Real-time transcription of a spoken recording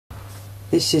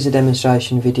This is a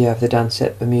demonstration video of the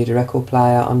Dansette Bermuda record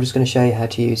player. I'm just going to show you how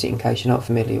to use it in case you're not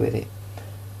familiar with it.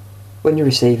 When you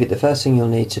receive it, the first thing you'll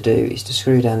need to do is to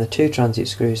screw down the two transit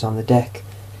screws on the deck,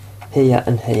 here,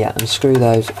 and screw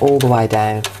those all the way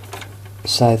down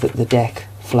so that the deck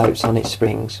floats on its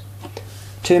springs.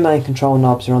 Two main control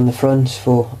knobs are on the front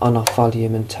for on-off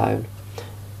volume and tone.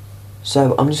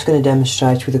 So I'm just going to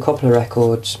demonstrate with a couple of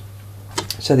records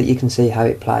so that you can see how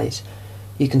it plays.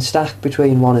 You can stack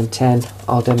between 1 and 10,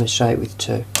 I'll demonstrate with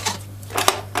 2.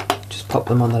 Just pop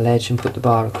them on the ledge and put the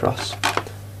bar across.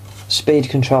 Speed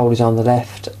control is on the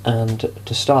left, and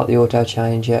to start the auto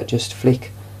changer just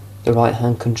flick the right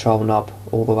hand control knob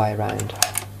all the way around.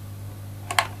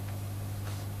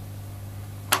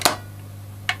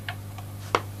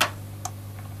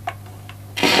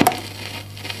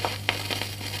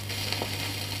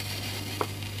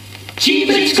 Gee,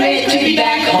 but it's great to be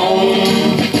back home.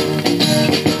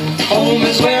 Home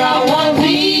is where I want to be.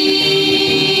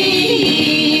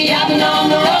 I've been on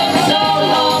the road so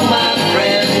long, my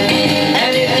friend,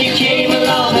 and if you came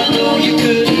along, I know you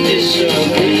couldn't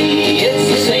disagree. It's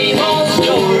the same old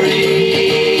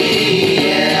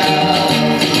story, yeah.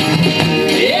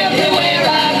 Everywhere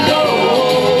I go,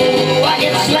 I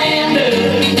get slandered,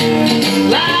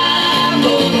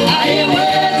 libeled. I hear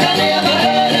words I never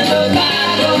heard in the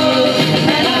Bible,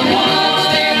 and I want to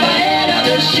stay ahead of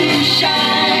the shoe shine.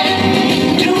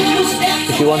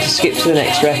 If you want to skip to the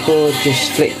next record,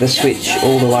 just flick the switch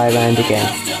all the way around again.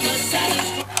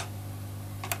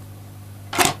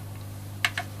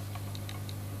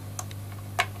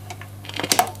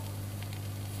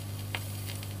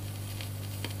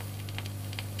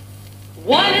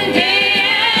 One day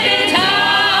at a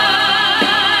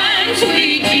time,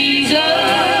 sweet Jesus.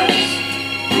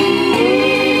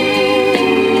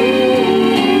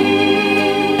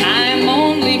 I'm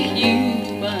only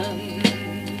human.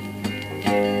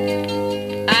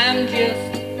 I'm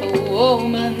just a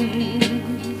woman.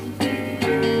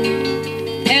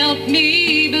 Help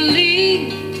me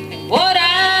believe in what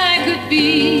I could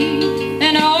be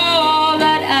and all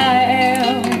that I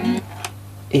am.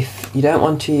 If you don't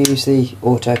want to use the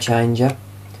auto changer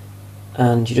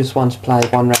and you just want to play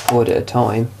one record at a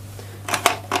time,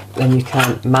 then you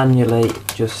can manually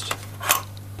just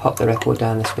pop the record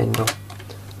down the spindle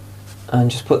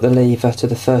and just put the lever to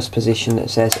the first position that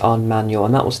says on manual,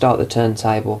 and that will start the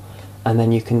turntable, and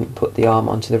then you can put the arm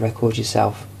onto the record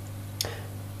yourself.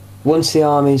 Once the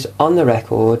arm is on the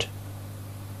record,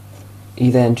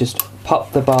 you then just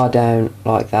pop the bar down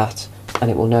like that, and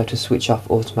it will know to switch off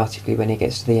automatically when it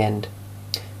gets to the end.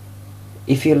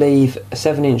 If you leave a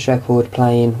 7-inch record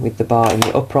playing with the bar in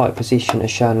the upright position as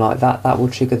shown like that, that will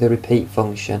trigger the repeat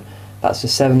function. That's for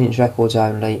 7-inch records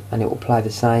only, and it will play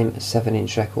the same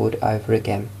 7-inch record over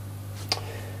again.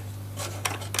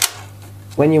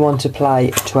 When you want to play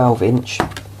a 12-inch,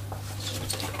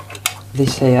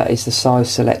 this here is the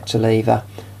size selector lever,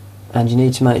 and you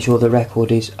need to make sure the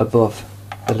record is above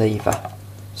the lever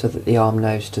so that the arm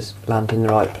knows to land in the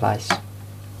right place.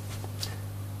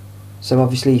 So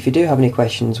obviously if you do have any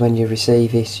questions when you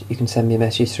receive it, you can send me a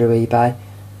message through eBay,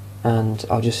 and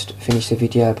I'll just finish the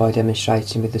video by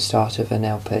demonstrating with the start of an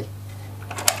LP.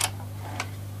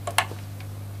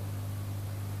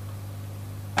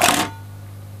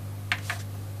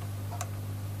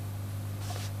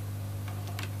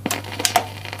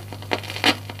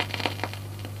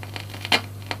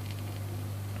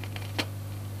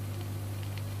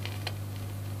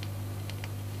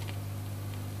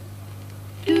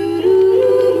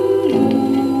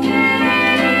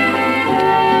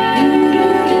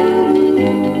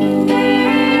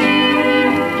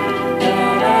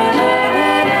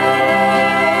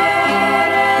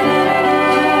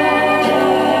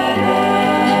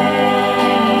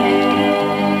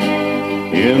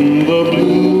 In